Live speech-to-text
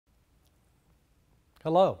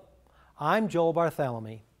Hello, I'm Joel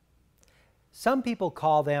Barthelemy. Some people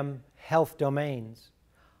call them health domains.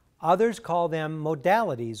 Others call them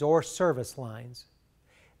modalities or service lines.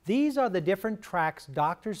 These are the different tracks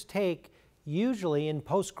doctors take, usually in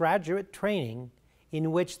postgraduate training,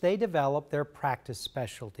 in which they develop their practice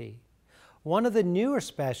specialty. One of the newer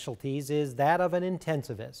specialties is that of an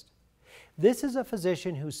intensivist. This is a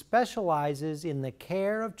physician who specializes in the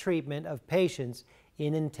care of treatment of patients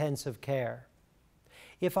in intensive care.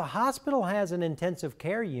 If a hospital has an intensive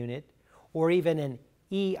care unit, or even an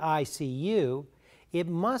EICU, it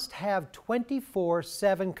must have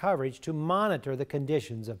 24/7 coverage to monitor the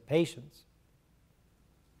conditions of patients.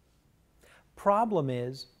 Problem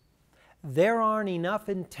is, there aren't enough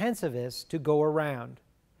intensivists to go around.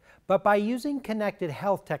 But by using connected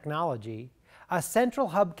health technology, a central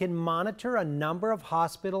hub can monitor a number of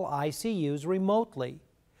hospital ICUs remotely.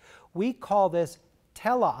 We call this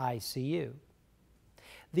Tele-ICU.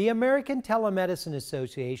 The American Telemedicine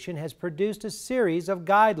Association has produced a series of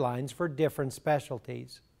guidelines for different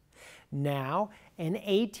specialties. Now, an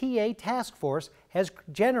ATA task force has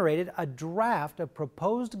generated a draft of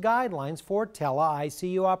proposed guidelines for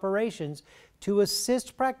Tele-ICU operations to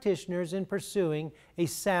assist practitioners in pursuing a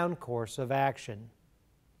sound course of action.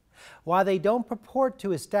 While they don't purport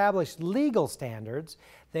to establish legal standards,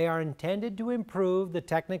 they are intended to improve the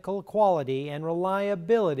technical quality and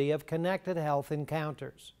reliability of connected health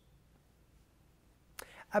encounters.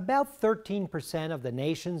 About 13% of the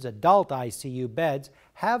nation's adult ICU beds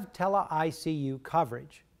have Tele-ICU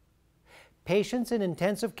coverage. Patients in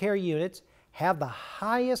intensive care units have the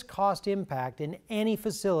highest cost impact in any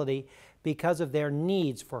facility because of their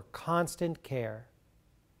needs for constant care.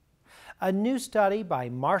 A new study by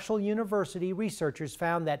Marshall University researchers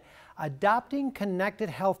found that adopting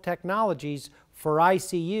connected health technologies for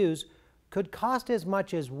ICUs could cost as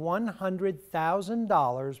much as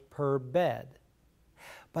 $100,000 per bed.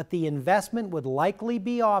 But the investment would likely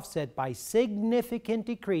be offset by significant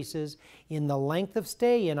decreases in the length of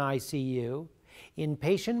stay in ICU, in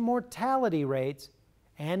patient mortality rates,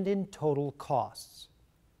 and in total costs.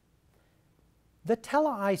 The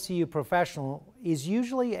Tele-ICU professional is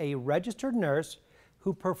usually a registered nurse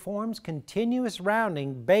who performs continuous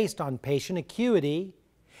rounding based on patient acuity,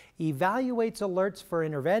 evaluates alerts for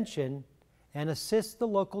intervention, and assists the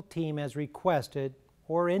local team as requested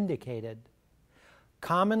or indicated.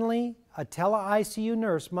 Commonly, a Tele-ICU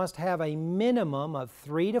nurse must have a minimum of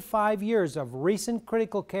 3 to 5 years of recent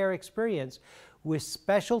critical care experience with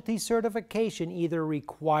specialty certification either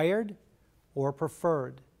required or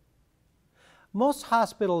preferred. Most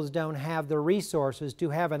hospitals don't have the resources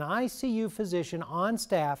to have an ICU physician on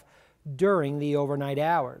staff during the overnight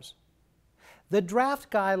hours. The draft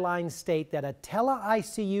guidelines state that a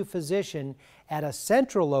Tele-ICU physician at a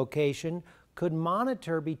central location could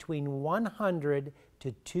monitor between 100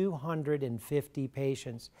 to 250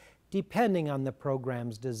 patients, depending on the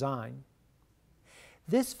program's design.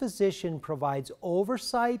 This physician provides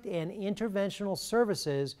oversight and interventional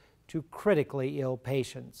services to critically ill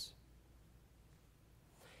patients.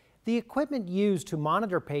 The equipment used to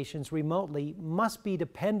monitor patients remotely must be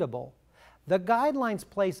dependable. The guidelines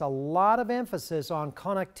place a lot of emphasis on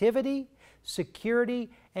connectivity,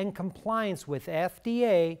 security, and compliance with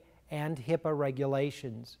FDA and HIPAA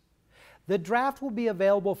regulations. The draft will be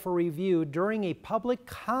available for review during a public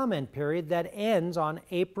comment period that ends on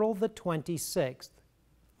April the 26th.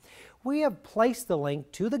 We have placed the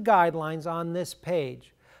link to the guidelines on this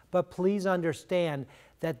page, but please understand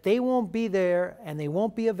that they won't be there and they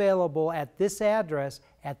won't be available at this address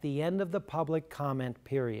at the end of the public comment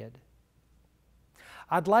period.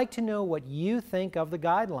 I'd like to know what you think of the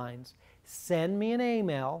guidelines. Send me an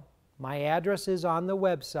email. My address is on the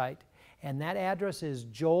website, and that address is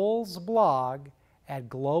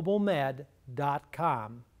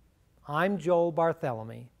joelsblog@globalmed.com. I'm Joel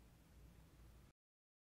Barthelemy.